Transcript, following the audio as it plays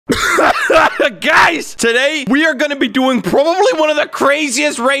Guys, today we are going to be doing probably one of the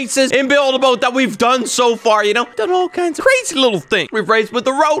craziest races in Build a Boat that we've done so far. You know, done all kinds of crazy little things. We've raced with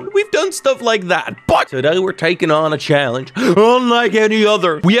the road. We've done stuff like that. But today we're taking on a challenge unlike any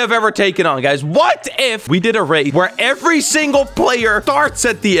other we have ever taken on, guys. What if we did a race where every single player starts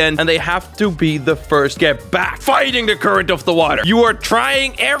at the end and they have to be the first to get back, fighting the current of the water? You are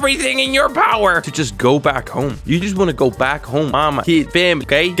trying everything in your power to just go back home. You just want to go back home, mama, kid, family,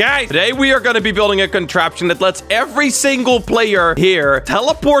 okay? Guys, today we are going to be building a contraption that lets every single player here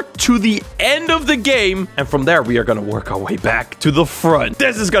teleport to the end of the game, and from there we are going to work our way back to the front.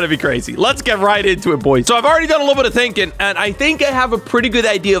 This is going to be crazy. Let's get right into it, boys. So I've already done a little bit of thinking, and I think I have a pretty good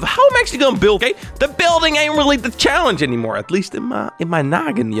idea of how I'm actually going to build, okay? The building ain't really the challenge anymore, at least in my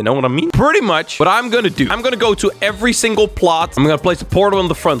noggin, you know what I mean? Pretty much what I'm going to do, I'm going to go to every single plot. I'm going to place a portal in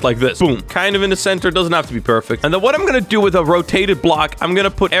the front like this. Boom. Kind of in the center. Doesn't have to be perfect. And then what I'm going to do with a rotated block, I'm going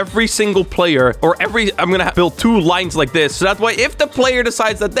to put every single player, or I'm going to build 2 lines like this. So that way, if the player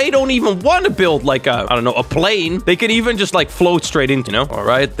decides that they don't even want to build like a, I don't know, a plane, they can even just like float straight into, you know? All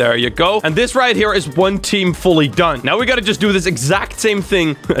right, there you go. And this right here is one team fully done. Now we got to just do this exact same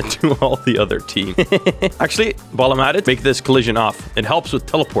thing to all the other teams. Actually, while I'm at it, make this collision off. It helps with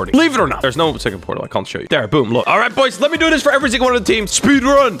teleporting. Believe it or not, there's no second portal. I can't show you. There, boom, look. All right, boys, let me do this for every single one of the teams. Speed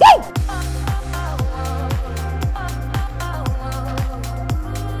run. Woo!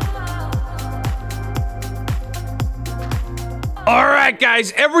 All right,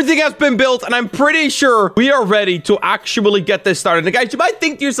 guys, everything has been built, and I'm pretty sure we are ready to actually get this started. And guys, you might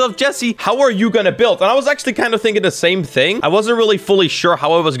think to yourself, Jesse, how are you going to build? And I was actually kind of thinking the same thing. I wasn't really fully sure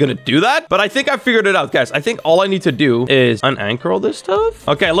how I was going to do that, but I think I figured it out, guys. I think all I need to do is unanchor all this stuff.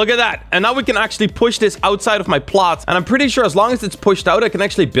 Okay, look at that. And now we can actually push this outside of my plot. And I'm pretty sure as long as it's pushed out, I can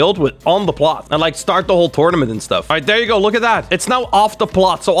actually build on the plot and like start the whole tournament and stuff. All right, there you go. Look at that. It's now off the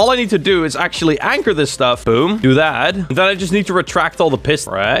plot. So all I need to do is actually anchor this stuff. Boom. Do that. And then I just need to retract all the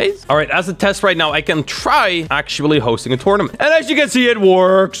pistons, right? All right, as a test right now, I can try actually hosting a tournament. And as you can see, it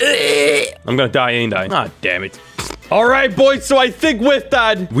works. I'm gonna die, ain't I? Ah, damn it. All right, boys, so I think with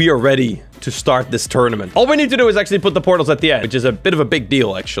that, we are ready to start this tournament. All we need to do is actually put the portals at the end, which is a bit of a big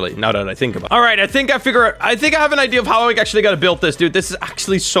deal, actually, now that I think about it. All right, I think I have an idea of how I actually got to build this, dude. This is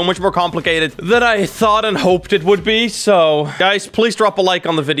actually so much more complicated than I thought and hoped it would be. So, guys, please drop a like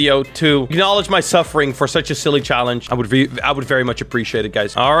on the video to acknowledge my suffering for such a silly challenge. I would very much appreciate it,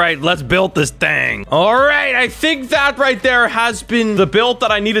 guys. All right, let's build this thing. All right, I think that right there has been the build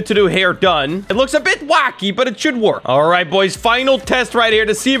that I needed to do here done. It looks a bit wacky, but it should work. All right, boys, final test right here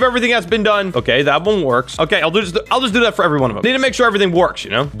to see if everything has been done. Okay, that one works. Okay, I'll just do that for every one of them. Need to make sure everything works, you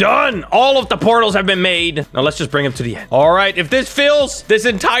know? Done! All of the portals have been made. Now let's just bring them to the end. All right, if this fails, this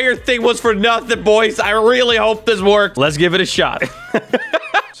entire thing was for nothing, boys. I really hope this works. Let's give it a shot.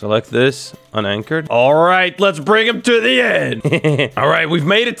 Select this, unanchored. All right, let's bring him to the end. All right, we've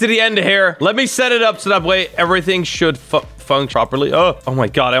made it to the end here. Let me set it up so that way everything should function properly. Oh my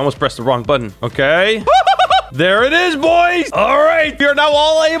God, I almost pressed the wrong button. Okay. There it is, boys. All right, we are now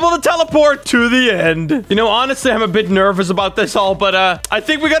all able to teleport to the end. You know, honestly, I'm a bit nervous about this all, but I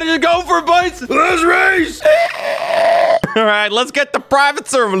think we gotta just go for it, boys. Let's race. All right, let's get the private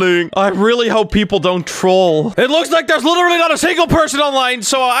server link. I really hope people don't troll. It looks like there's literally not a single person online,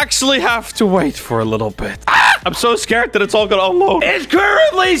 so I'll actually have to wait for a little bit. I'm so scared that it's all gonna unload. It's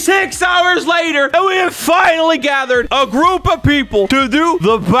currently 6 hours later, and we have finally gathered a group of people to do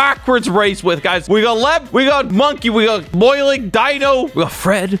the backwards race with, guys. We got Leb, we got Monkey, we got Boiling, Dino, we got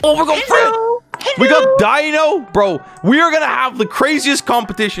Fred. Oh, we got Fred. We got Dino. Bro, we are gonna have the craziest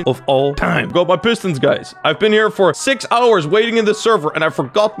competition of all time. Got my pistons, guys. I've been here for 6 hours waiting in the server, and I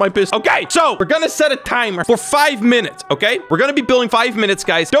forgot my pistons. Okay, so we're gonna set a timer for 5 minutes, okay? We're gonna be building 5 minutes,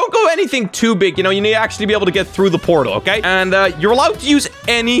 guys. Don't go anything too big. You know, you need to actually be able to get through the portal, okay? And you're allowed to use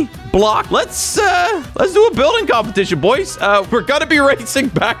any block. Let's do a building competition, boys. We're gonna be racing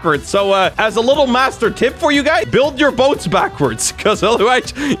backwards. So as a little master tip for you guys, build your boats backwards, because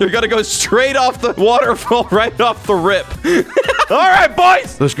otherwise you're gonna go straight off the waterfall, right off the rip. All right,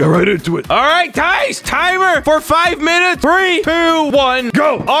 boys, let's get right into it. All right, guys, timer for 5 minutes. 3, 2, 1,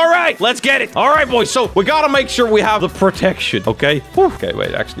 go. All right, let's get it. All right, boys, so we gotta make sure we have the protection, okay? Whew. Okay,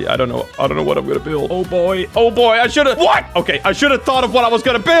 wait, actually, I don't know what I'm gonna build. Oh boy, I should have. What? Okay, I should have thought of what I was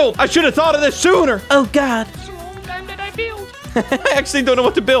gonna build. I should have thought of this sooner. Oh God. So long time did I build. I actually don't know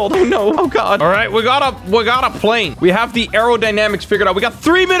what to build. Oh, no. Oh, God. All right, we got a plane. We have the aerodynamics figured out. We got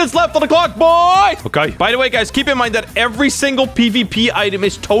 3 minutes left on the clock, boys. Okay. By the way, guys, keep in mind that every single PvP item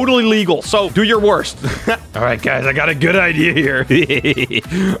is totally legal, so do your worst. All right, guys, I got a good idea here.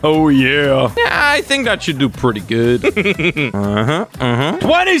 Oh, yeah. Yeah, I think that should do pretty good. 20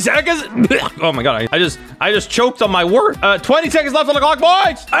 seconds. Oh, my God. I just choked on my word. 20 seconds left on the clock,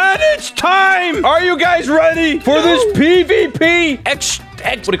 boys. And it's time. Are you guys ready for this PvP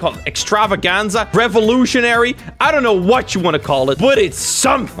what do you call it? Extravaganza? Revolutionary? I don't know what you want to call it, but it's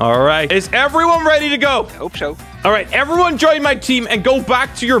something. All right. Is everyone ready to go? I hope so. All right, everyone join my team and go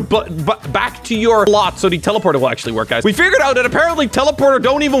back to your lot so the teleporter will actually work, guys. We figured out that apparently teleporter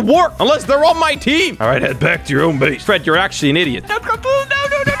don't even work unless they're on my team. All right, head back to your own base. Fred, you're actually an idiot. No.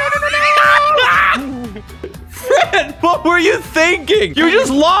 Fred, what were you thinking? You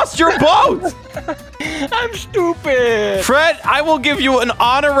just lost your boat. I'm stupid. Fred, I will give you an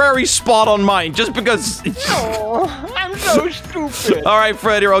honorary spot on mine just because. Oh, I'm so stupid. All right,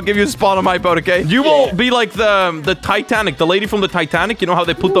 Fred, here, I'll give you a spot on my boat, okay? You will be like the Titanic, the lady from the Titanic. You know how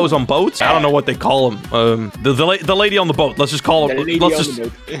they put those on boats? I don't know what they call them. The lady on the boat. Let's just call it.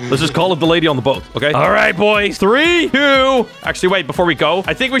 Let's just call it the lady on the boat, okay? All right, boys. 3, 2. Actually, wait, before we go,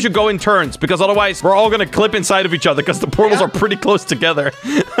 I think we should go in turns because otherwise we're all going to clip inside of each other because the portals are pretty close together.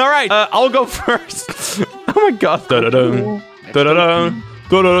 All right, I'll go first. Oh my God. Da-da-dum. Da-da-dum.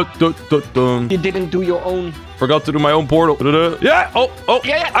 Da-da-dum. You didn't do your own. Forgot to do my own portal. Da-da. Yeah. Oh.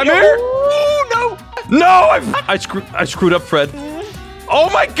 Yeah. I'm here. Oh, no. No, I screwed up, Fred. Oh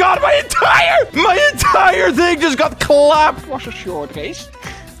my God, my entire thing just got clapped. It was a short race.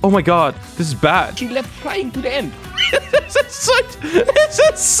 Oh my God, this is bad. She left flying to the end. This is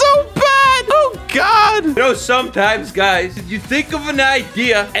so bad. Oh God. You know, sometimes, guys, you think of an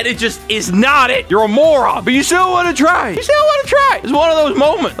idea and it just is not it. You're a moron, but you still want to try. It's one of those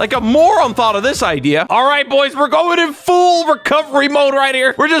moments. Like a moron thought of this idea. All right, boys, we're going in full recovery mode right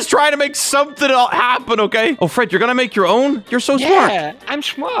here. We're just trying to make something happen, okay? Oh, Fred, you're going to make your own? You're so smart. Yeah, I'm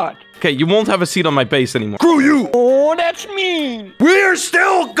smart. Okay, you won't have a seat on my base anymore. Screw you! Oh, that's mean. We're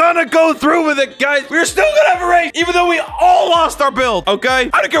still gonna go through with it, guys. We're still gonna have a race, even though we all lost our build, okay?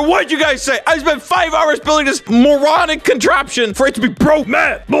 I don't care what you guys say. I spent 5 hours building this moronic contraption for it to be broke,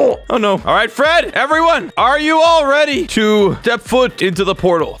 man. Oh, no. All right, Fred, everyone, are you all ready to step foot into the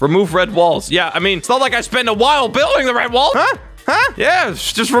portal? Remove red walls. Yeah, I mean, it's not like I spent a while building the red wall. Huh? Yeah,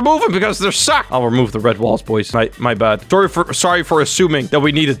 just remove them because they're suck. I'll remove the red walls, boys. My bad. Sorry for assuming that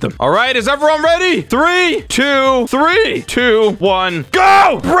we needed them. All right, is everyone ready? 3, 2, 1,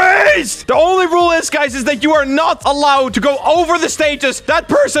 go! Brace! The only rule is, guys, is that you are not allowed to go over the stages. That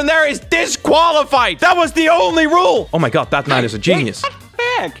person there is disqualified. That was the only rule. Oh my God, that man is a genius.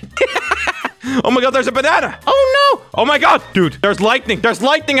 Back. Oh my God, there's a banana. Oh no. Oh my God, dude, there's lightning. There's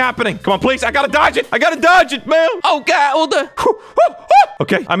lightning happening. Come on, please. I gotta dodge it, man. Oh God.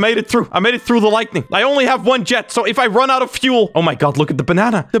 Okay, I made it through. The lightning. I only have one jet, so if I run out of fuel. Oh my God, look at the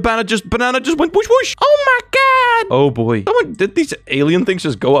banana. The banana just went whoosh whoosh. Oh my God. Oh boy. Did these alien things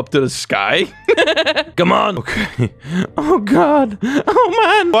just go up to the sky? Come on. Okay. Oh God. Oh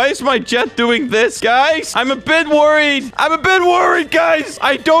man. Why is my jet doing this, guys? I'm a bit worried, guys.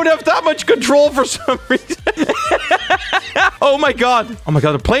 I don't have that much control for some reason. Oh my God. Oh my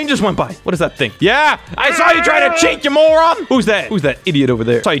God, the plane just went by. What is that thing? Yeah, I saw you trying to cheat, you moron. Who's that idiot over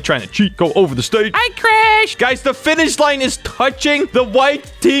there? I saw you trying to cheat. Go over the stage. I crashed. Guys, the finish line is touching the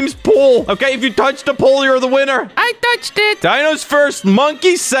white team's pole. Okay, if you touch the pole, you're the winner. I touched it. Dino's first,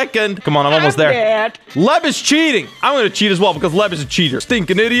 Monkey second. Come on, I'm almost there. Dead. Leb is cheating. I'm gonna cheat as well because Leb is a cheater.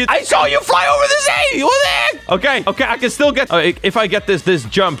 Stinking idiot. I saw you fly over the sea. What the heck? Okay, I can still get... if I get this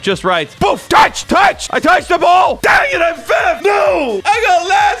jump just right. Poof! Touch! I touched the ball! Dang it, I'm fifth! No! I got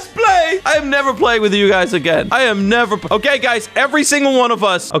last place! I am never playing with you guys again. Okay, guys, every single one of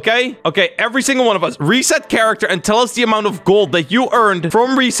us, okay, every single one of us, reset character and tell us the amount of gold that you earned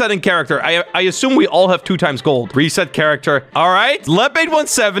from resetting character. I assume we all have 2 times gold. Reset character. All right. Leb made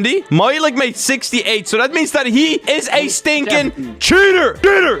 170. Moilig made 68. So that means that he is a stinking cheater!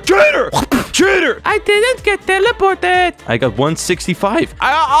 I didn't get teleported. I got 165.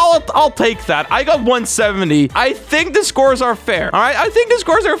 I'll take that. I got 170. I think the scores are fair. All right. I think I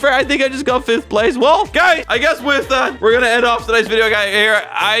just got 5th place. Well, guys, I guess with that, we're going to end off today's video, guys. Here,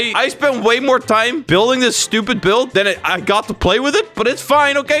 I spent way more time building this stupid build than I got to play with it, but it's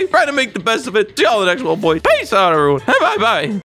fine, okay? Try to make the best of it. See you all in the next one, boys. Peace out, everyone. Bye-bye.